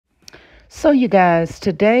So, you guys,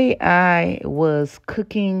 today I was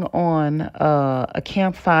cooking on a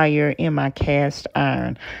campfire in my cast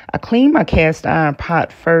iron. I cleaned my cast iron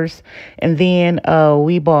pot first, and then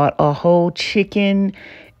we bought a whole chicken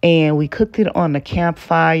and we cooked it on the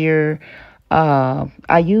campfire.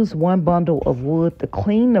 I used one bundle of wood to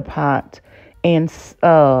clean the pot and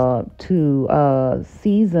to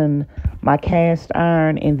season my cast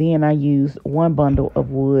iron, and then I used one bundle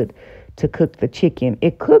of wood to cook the chicken.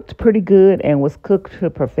 It cooked pretty good and was cooked to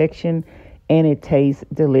perfection, and it tastes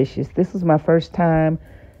delicious. This was my first time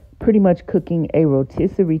pretty much cooking a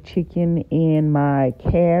rotisserie chicken in my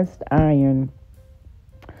cast iron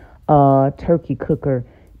turkey cooker,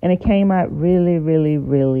 and it came out really, really,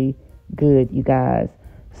 really good, you guys.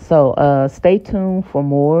 So stay tuned for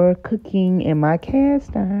more cooking in my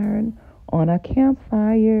cast iron on a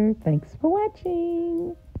campfire. Thanks for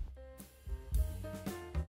watching.